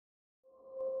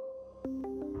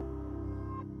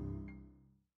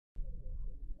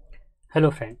Hello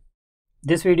friend,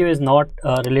 this video is not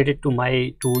related to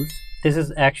my tools. This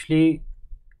is actually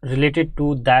related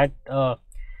to that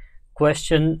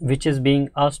question which is being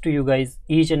asked to you guys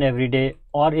each and every day,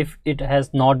 or if it has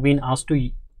not been asked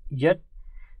to yet,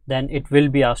 then it will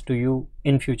be asked to you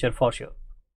in future for sure.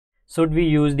 Should we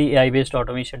use the AI based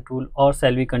automation tool, or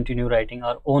shall we continue writing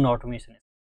our own automation?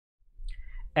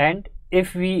 And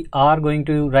if we are going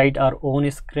to write our own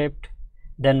script,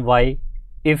 then why?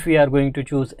 If we are going to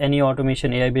choose any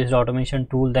automation, AI based automation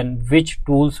tool, then which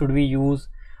tool should we use,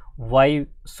 why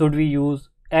should we use,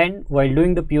 and while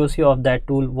doing the POC of that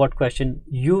tool, what question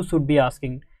you should be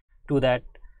asking to that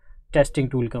testing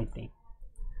tool company.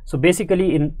 So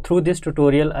basically through this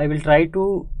tutorial I will try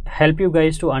to help you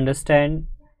guys to understand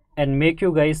and make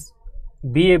you guys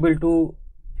be able to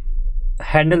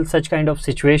handle such kind of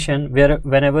situation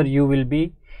whenever you will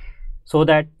be, so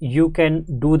that you can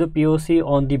do the POC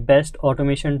on the best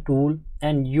automation tool,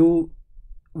 and you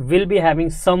will be having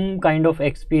some kind of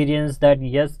experience that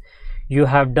yes, you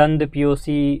have done the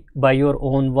POC by your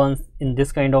own once in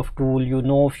this kind of tool. You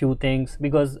know a few things,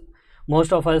 because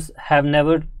most of us have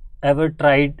never ever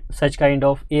tried such kind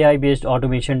of AI based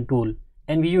automation tool,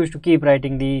 and we used to keep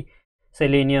writing the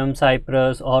Selenium,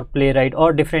 Cypress or Playwright,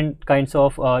 or different kinds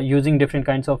of using different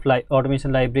kinds of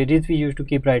automation libraries. We used to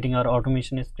keep writing our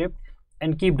automation script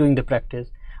and keep doing the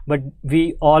practice. But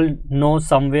we all know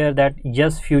somewhere that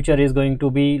yes, future is going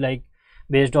to be like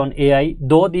based on AI,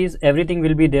 though these everything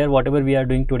will be there whatever we are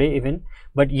doing today even,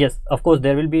 but yes, of course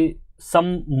there will be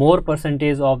some more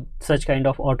percentage of such kind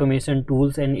of automation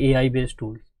tools and AI based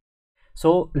tools.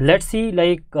 So let's see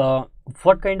like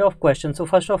what kind of questions. So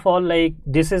first of all, like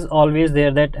this is always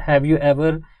there, that have you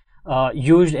ever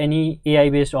used any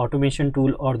AI based automation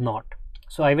tool or not?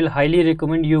 So I will highly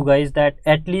recommend you guys that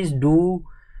at least do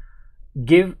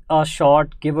give a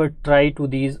shot, give a try to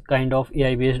these kind of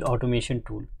AI based automation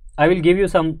tool. I will give you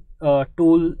some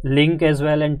tool link as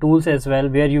well and tools as well,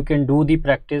 where you can do the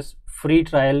practice free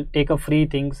trial, take a free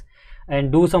things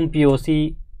and do some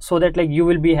POC, so that like you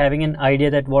will be having an idea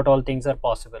that what all things are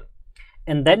possible.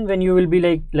 And then when you will be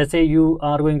like, let's say you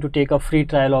are going to take a free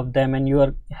trial of them and you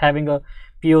are having a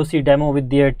POC demo with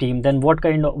their team, then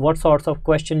what sorts of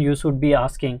question you should be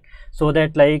asking, so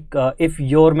that like if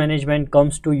your management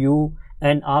comes to you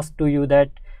and asks to you that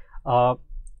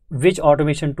which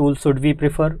automation tool should we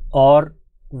prefer, or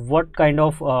what kind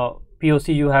of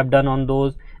POC you have done on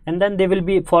those, and then they will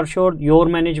be, for sure your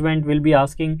management will be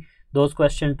asking those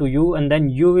questions to you, and then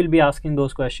you will be asking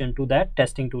those questions to that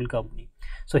testing tool company.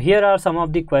 So here are some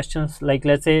of the questions. Like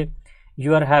let's say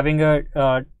you are having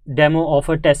a demo of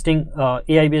a testing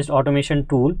AI based automation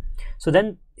tool. So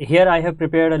then here I have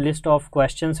prepared a list of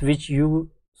questions which you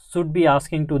should be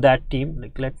asking to that team.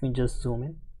 Like let me just zoom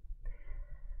in.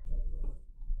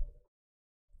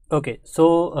 Okay,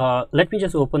 so let me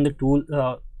just open the tool,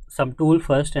 some tool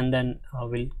first, and then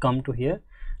we'll come to here.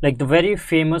 Like the very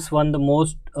famous one, the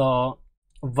most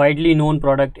widely known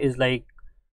product is like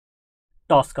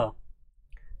Tosca,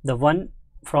 the one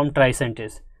from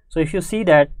Tricentis. So if you see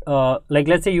that like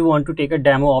let's say you want to take a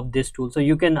demo of this tool, so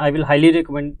you can, I will highly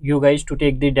recommend you guys to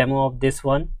take the demo of this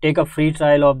one, take a free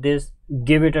trial of this,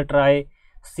 give it a try,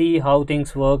 see how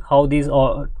things work, how these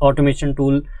automation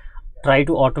tool try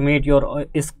to automate your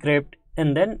script,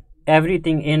 and then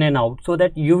everything in and out, so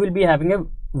that you will be having a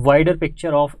wider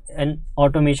picture of an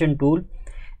automation tool.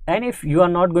 And if you are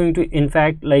not going to in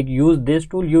fact like use this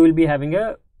tool, you will be having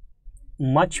a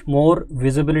much more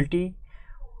visibility,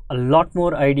 a lot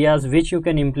more ideas which you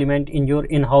can implement in your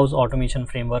in-house automation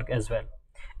framework as well.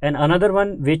 And another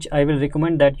one which I will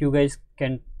recommend that you guys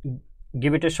can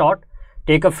give it a shot,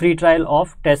 take a free trial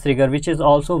of TestRigger, which is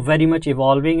also very much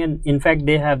evolving, and in fact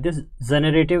they have this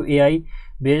generative AI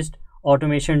based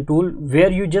automation tool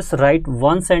where you just write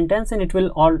one sentence and it will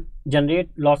all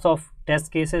generate lots of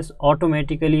test cases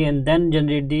automatically, and then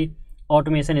generate the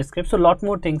automation script. So a lot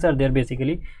more things are there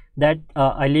basically, that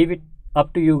I leave it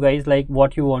up to you guys, like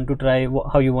what you want to try,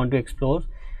 how you want to explore,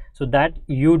 so that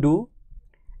you do.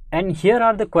 And here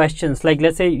are the questions. Like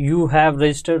let's say you have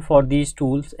registered for these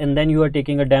tools, and then you are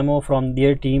taking a demo from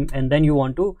their team, and then you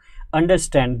want to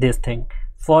understand this thing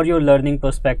for your learning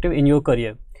perspective in your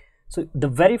career. So the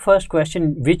very first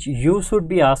question which you should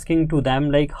be asking to them,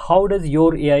 like how does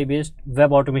your AI based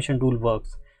web automation tool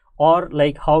works, or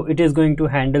like how it is going to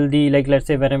handle the, like let's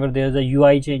say whenever there is a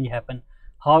UI change happen,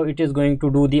 how it is going to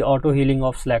do the auto healing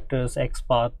of selectors,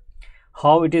 XPath,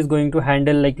 how it is going to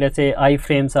handle, like let's say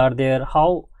iframes are there,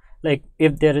 how like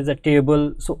if there is a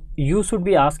table. So you should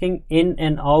be asking in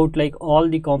and out like all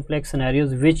the complex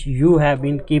scenarios which you have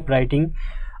been keep writing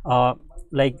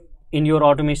like in your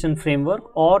automation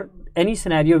framework, or any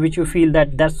scenario which you feel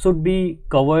that that should be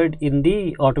covered in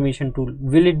the automation tool,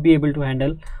 will it be able to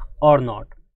handle or not.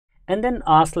 And then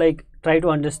ask, like, try to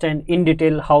understand in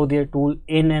detail how their tool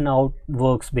in and out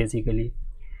works basically.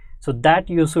 So that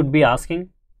you should be asking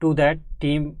to that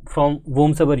team from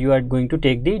whomsoever you are going to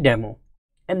take the demo.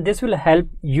 And this will help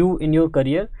you in your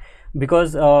career,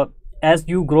 because as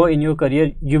you grow in your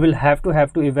career, you will have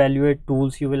to evaluate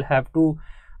tools, you will have to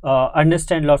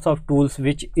understand lots of tools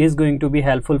which is going to be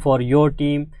helpful for your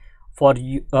team, for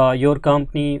you, your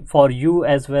company, for you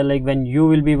as well, like when you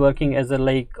will be working as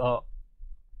a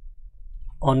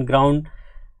on ground.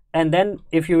 And then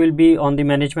if you will be on the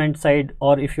management side,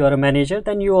 or if you are a manager,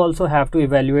 then you also have to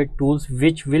evaluate tools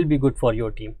which will be good for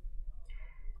your team.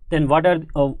 Then what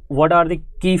are the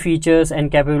key features and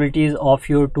capabilities of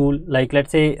your tool? Like,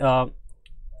 let's say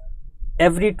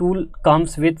every tool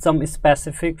comes with some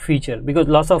specific feature, because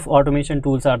lots of automation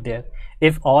tools are there.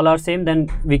 If all are same, then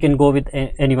we can go with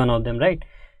any one of them, right?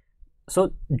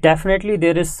 So definitely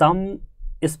there is some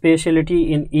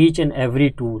specialty in each and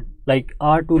every tool, like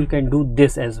our tool can do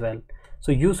this as well.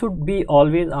 So you should be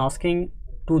always asking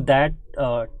to that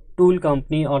tool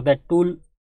company or that tool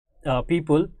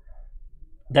people,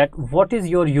 that what is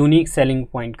your unique selling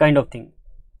point, kind of thing,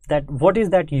 that what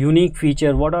is that unique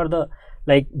feature, what are the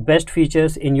like best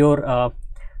features in your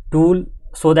tool,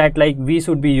 so that like we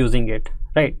should be using it,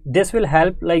 right? This will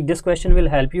help, like this question will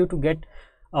help you to get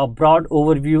a broad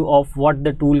overview of what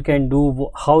the tool can do,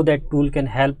 how that tool can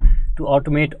help to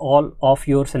automate all of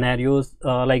your scenarios,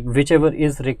 like whichever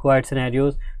is required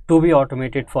scenarios to be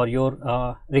automated for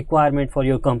your requirement for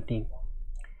your company.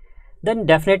 Then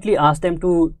definitely ask them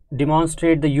to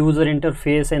demonstrate the user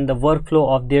interface and the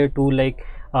workflow of their tool, like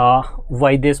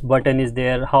why this button is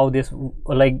there, how this,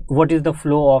 like what is the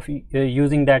flow of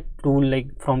using that tool, like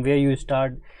from where you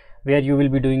start, where you will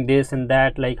be doing this and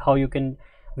that, like how you can,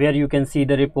 where you can see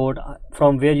the report,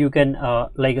 from where you can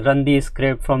like run the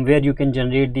script, from where you can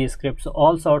generate the scripts. So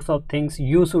all sorts of things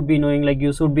you should be knowing, like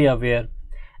you should be aware.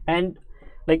 And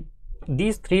like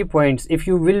these 3 points, if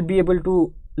you will be able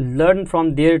to learn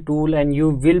from their tool, and you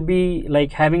will be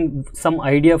like having some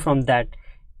idea from that,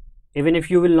 even if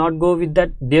you will not go with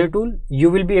that their tool, you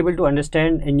will be able to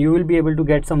understand, and you will be able to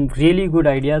get some really good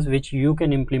ideas which you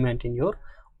can implement in your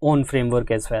own framework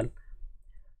as well.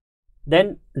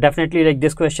 Then definitely, like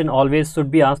this question always should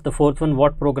be asked, the fourth one,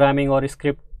 what programming or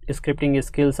scripting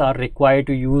skills are required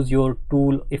to use your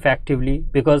tool effectively?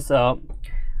 Because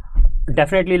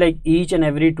definitely, like each and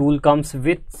every tool comes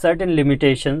with certain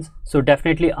limitations, so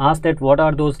definitely ask that what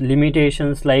are those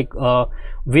limitations, like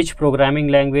which programming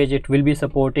language it will be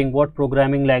supporting, what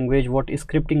programming language, what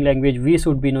scripting language we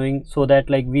should be knowing, so that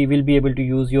like we will be able to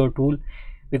use your tool.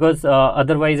 Because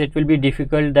otherwise it will be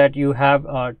difficult that you have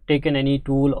taken any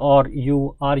tool, or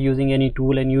you are using any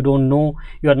tool and you don't know,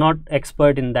 you are not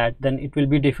expert in that, then it will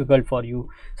be difficult for you.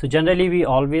 So generally we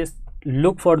always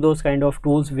look for those kind of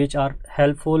tools which are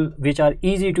helpful, which are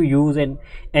easy to use, and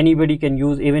anybody can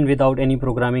use even without any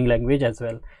programming language as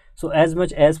well. So as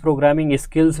much as programming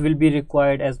skills will be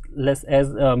required, as less as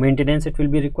maintenance it will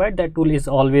be required, that tool is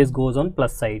always goes on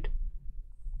plus side.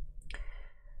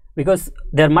 Because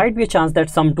there might be a chance that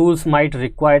some tools might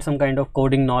require some kind of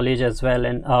coding knowledge as well,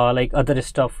 and like other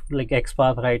stuff like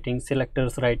XPath writing,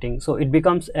 selectors writing, so it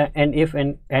becomes an if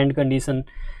and end condition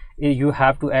you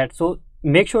have to add. So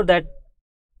make sure that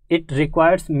it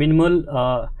requires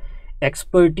minimal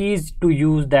expertise to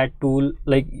use that tool,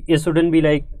 like it shouldn't be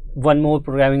like one more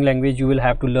programming language you will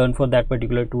have to learn for that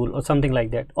particular tool or something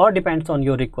like that, or depends on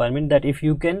your requirement, that if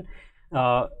you can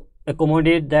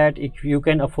accommodate that, if you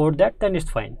can afford that, then it's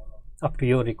fine, up to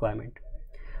your requirement.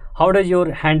 How does your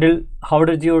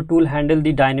tool handle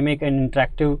the dynamic and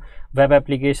interactive web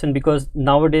application? Because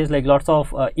nowadays, like lots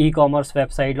of e-commerce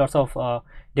website, lots of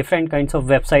different kinds of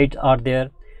websites are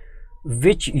there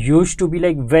which used to be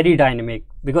like very dynamic,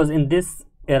 because in this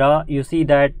era you see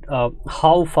that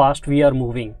how fast we are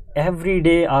moving. Every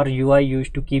day our UI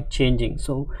used to keep changing.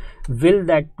 So will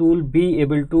that tool be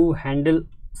able to handle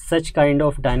such kind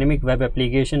of dynamic web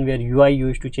application where UI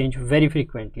used to change very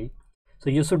frequently? So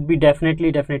you should be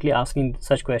definitely asking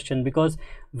such question, because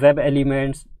web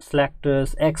elements,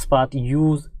 selectors, XPath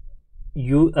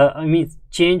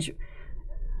change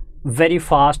very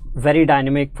fast, very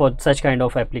dynamic for such kind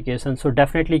of application. So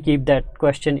definitely keep that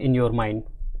question in your mind.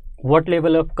 What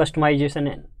level of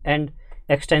customization and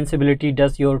extensibility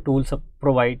does your tools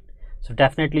provide? So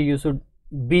definitely you should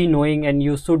be knowing, and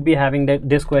you should be having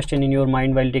this question in your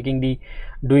mind while doing the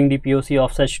POC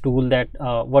of such tool, that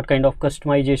what kind of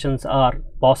customizations are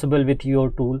possible with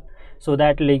your tool. so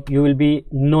that like you will be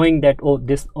knowing that, oh,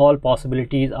 this all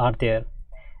possibilities are there.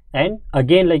 And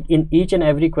again, like in each and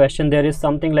every question there is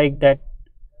something like that.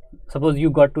 Suppose you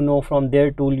got to know from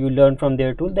their tool, you learn from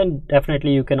their tool, then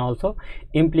definitely you can also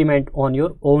implement on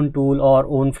your own tool or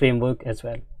own framework as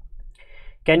well.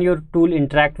 Can your tool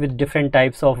interact with different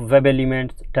types of web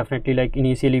elements? Definitely, like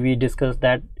initially we discussed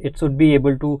that it should be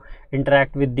able to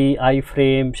interact with the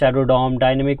iframe, shadow DOM,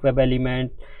 dynamic web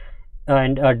element,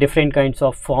 and different kinds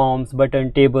of forms,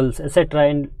 button, tables, etc.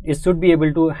 And it should be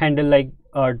able to handle like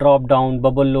drop down,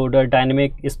 bubble loader,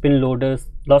 dynamic spin loaders.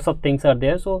 Lots of things are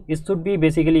there, so it should be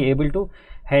basically able to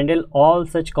handle all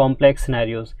such complex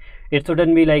scenarios. It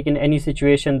shouldn't be like in any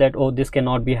situation that, oh, this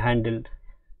cannot be handled.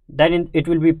 Then it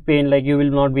will be pain, like you will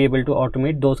not be able to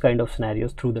automate those kind of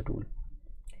scenarios through the tool.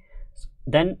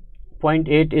 Then point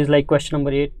 8 is like question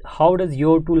number 8: how does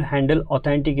your tool handle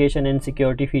authentication and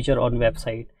security feature on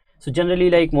website? So generally,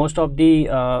 like most of the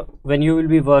when you will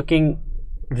be working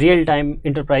real-time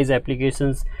enterprise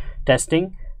applications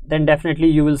testing, then definitely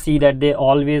you will see that they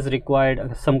always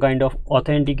required some kind of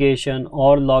authentication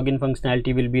or login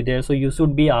functionality will be there. So you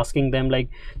should be asking them, like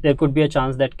there could be a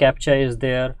chance that CAPTCHA is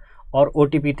there or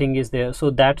OTP thing is there. So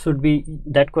that should be,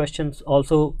 that questions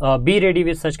also be ready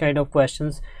with such kind of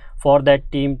questions for that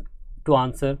team to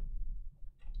answer.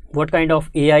 What kind of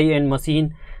AI and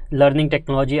machine learning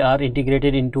technology are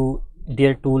integrated into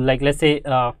their tool? Like let's say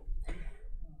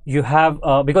you have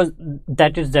because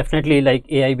that is definitely like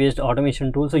AI based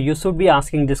automation tool, so you should be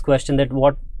asking this question, that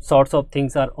what sorts of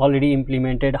things are already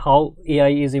implemented, how AI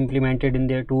is implemented in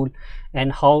their tool,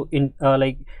 and how in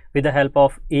like with the help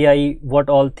of AI what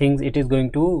all things it is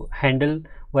going to handle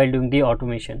while doing the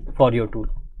automation for your tool.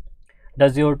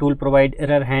 Does your tool provide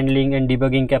error handling and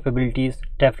debugging capabilities?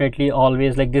 Definitely,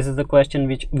 always, like this is the question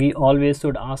which we always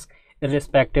should ask,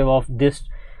 irrespective of this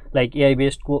like AI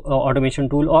based automation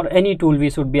tool or any tool. We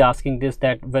should be asking this,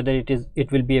 that whether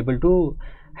it will be able to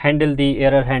handle the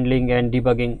error handling and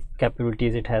debugging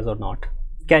capabilities it has or not.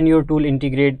 Can your tool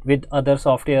integrate with other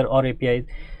software or APIs?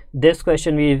 This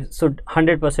question we should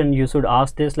 100% you should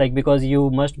ask this, like because you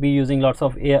must be using lots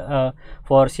of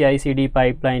for CI/CD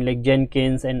pipeline like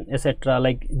Jenkins and etc.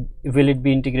 Like will it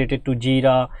be integrated to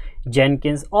Jira,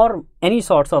 Jenkins, or any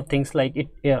sorts of things like it?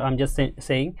 I'm just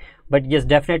saying, but yes,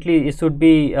 definitely it should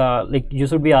be like you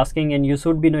should be asking, and you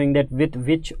should be knowing that with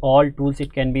which all tools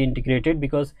it can be integrated,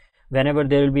 because whenever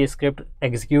there will be a script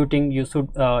executing, you should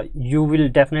you will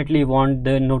definitely want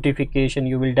the notification,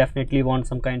 you will definitely want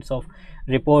some kinds of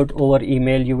report over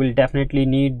email, you will definitely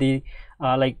need the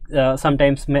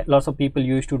sometimes lots of people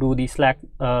used to do the Slack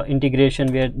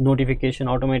integration where notification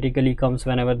automatically comes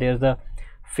whenever there's a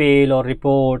fail or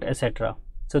report, etc.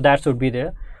 So that should be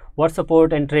there. What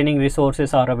support and training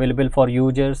resources are available for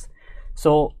users?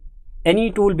 So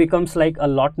any tool becomes like a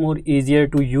lot more easier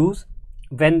to use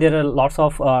when there are lots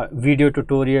of video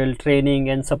tutorial training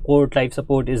and support, live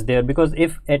support is there, because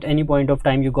if at any point of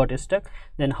time you got stuck,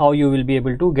 then how you will be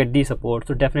able to get the support?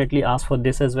 So definitely ask for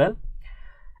this as well.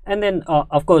 And then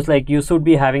of course, like you should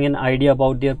be having an idea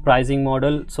about their pricing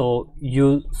model, so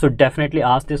you should definitely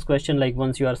ask this question like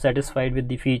once you are satisfied with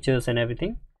the features and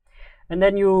everything. And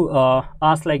then you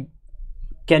ask like,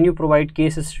 can you provide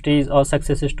case studies or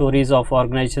success stories of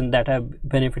organizations that have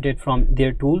benefited from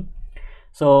their tool?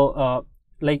 So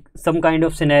like some kind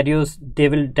of scenarios they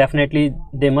will definitely,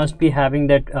 they must be having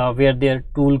that where their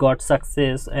tool got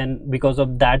success, and because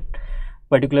of that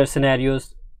particular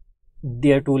scenarios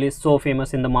their tool is so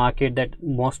famous in the market that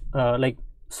most like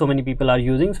so many people are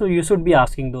using. So you should be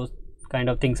asking those kind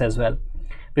of things as well,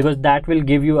 because that will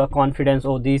give you a confidence,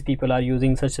 oh, these people are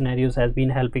using such scenarios, has been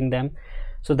helping them.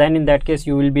 So then in that case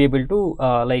you will be able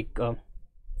to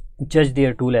judge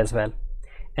their tool as well.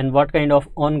 And what kind of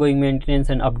ongoing maintenance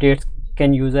and updates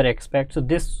can user expect? So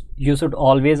this you should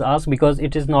always ask, because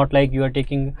it is not like you are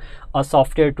taking a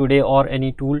software today or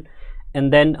any tool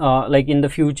and then like in the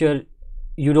future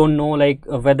you don't know like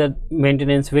whether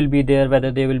maintenance will be there,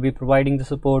 whether they will be providing the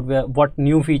support, what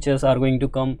new features are going to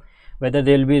come, whether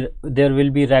there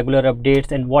will be regular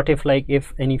updates, and what if like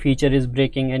if any feature is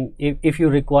breaking, and if you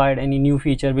required any new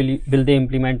feature, will they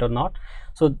implement or not?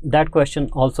 So that question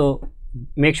also,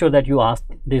 make sure that you ask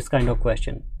this kind of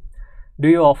question. Do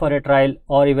you offer a trial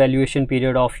or evaluation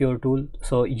period of your tool?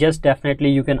 So yes, definitely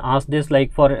you can ask this,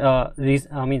 like for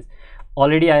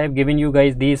already I have given you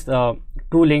guys these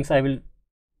two links, I will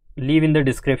leave in the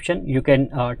description. You can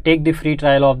take the free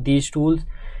trial of these tools,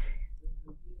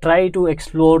 try to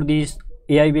explore these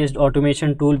AI based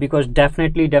automation tool, because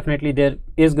definitely there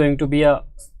is going to be a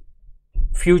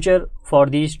future for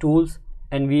these tools,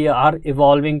 and we are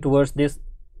evolving towards this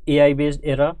AI based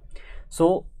era.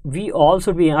 So we all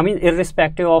should be, I mean,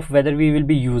 irrespective of whether we will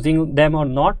be using them or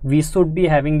not, we should be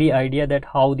having the idea that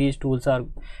how these tools are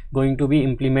going to be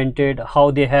implemented,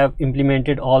 how they have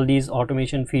implemented all these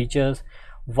automation features,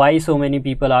 why so many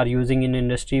people are using in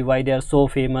industry, why they are so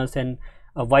famous, and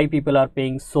why people are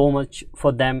paying so much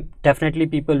for them. Definitely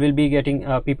people will be getting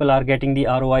people are getting the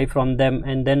ROI from them,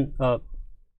 and then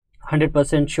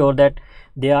 100% sure that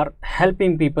they are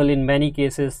helping people in many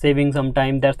cases, saving some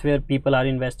time. That's where people are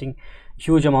investing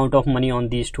huge amount of money on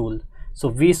these tools. So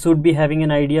we should be having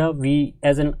an idea. We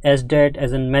as an SDET,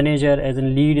 as a manager, as a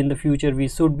lead in the future, we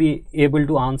should be able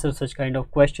to answer such kind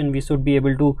of question. We should be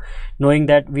able to knowing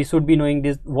that, we should be knowing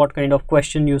this, what kind of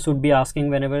question you should be asking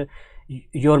whenever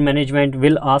your management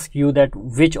will ask you that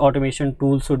which automation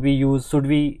tool should we use. Should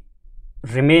we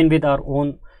remain with our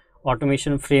own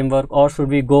automation framework, or should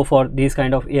we go for these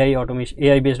kind of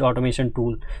AI based automation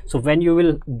tool? So when you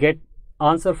will get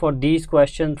answer for these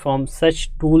questions from such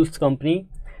tools company,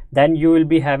 then you will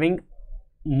be having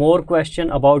more question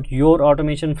about your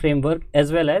automation framework,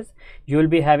 as well as you will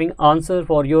be having answer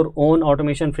for your own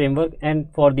automation framework and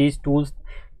for these tools,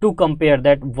 to compare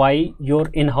that why your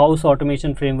in-house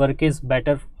automation framework is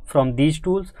better from these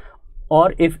tools,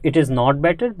 or if it is not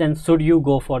better, then should you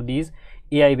go for these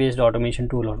AI based automation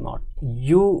tool or not.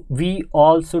 We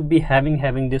all should be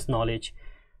having this knowledge.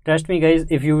 Trust me guys,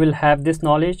 if you will have this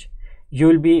knowledge, you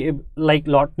will be like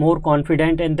lot more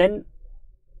confident, and then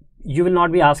you will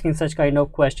not be asking such kind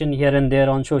of question here and there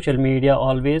on social media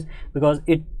always, because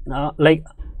it like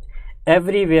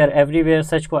everywhere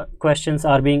such questions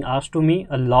are being asked to me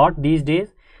a lot these days,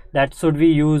 that should we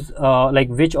use like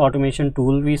which automation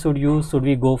tool we should use, should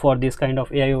we go for this kind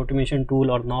of AI automation tool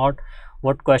or not,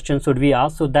 what questions should we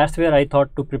ask. So that's where I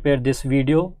thought to prepare this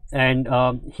video, and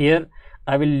here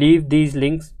I will leave these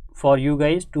links for you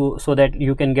guys to, so that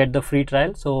you can get the free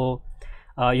trial. So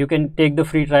you can take the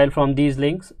free trial from these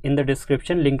links in the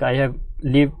description. Link I will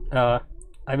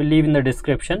leave in the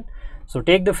description. So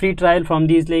take the free trial from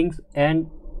these links and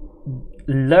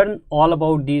learn all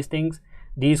about these things,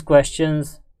 these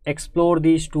questions, explore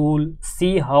these tools,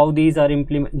 see how these are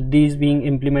being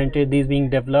implemented, these being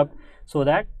developed, so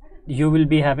that you will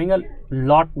be having a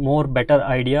lot more better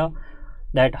idea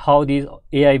that how these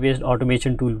AI based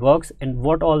automation tool works, and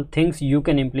what all things you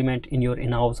can implement in your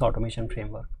in-house automation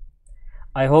framework.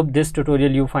 I hope this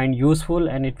tutorial you find useful,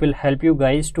 and it will help you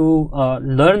guys to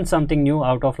learn something new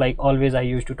out of, like always I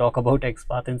used to talk about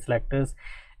XPath and selectors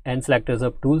and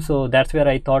SelectorsHub tool. So that's where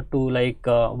I thought to like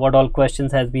what all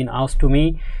questions has been asked to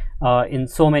me in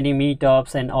so many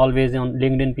meetups, and always on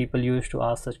LinkedIn people used to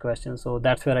ask such questions. So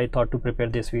that's where I thought to prepare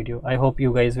this video. I hope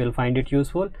you guys will find it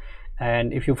useful,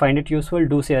 and if you find it useful,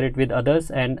 do share it with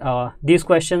others. And these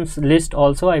questions list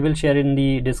also I will share in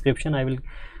the description. I will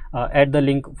add the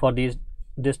link for this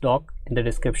doc in the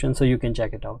description, so you can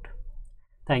check it out.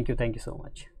 Thank you so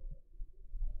much.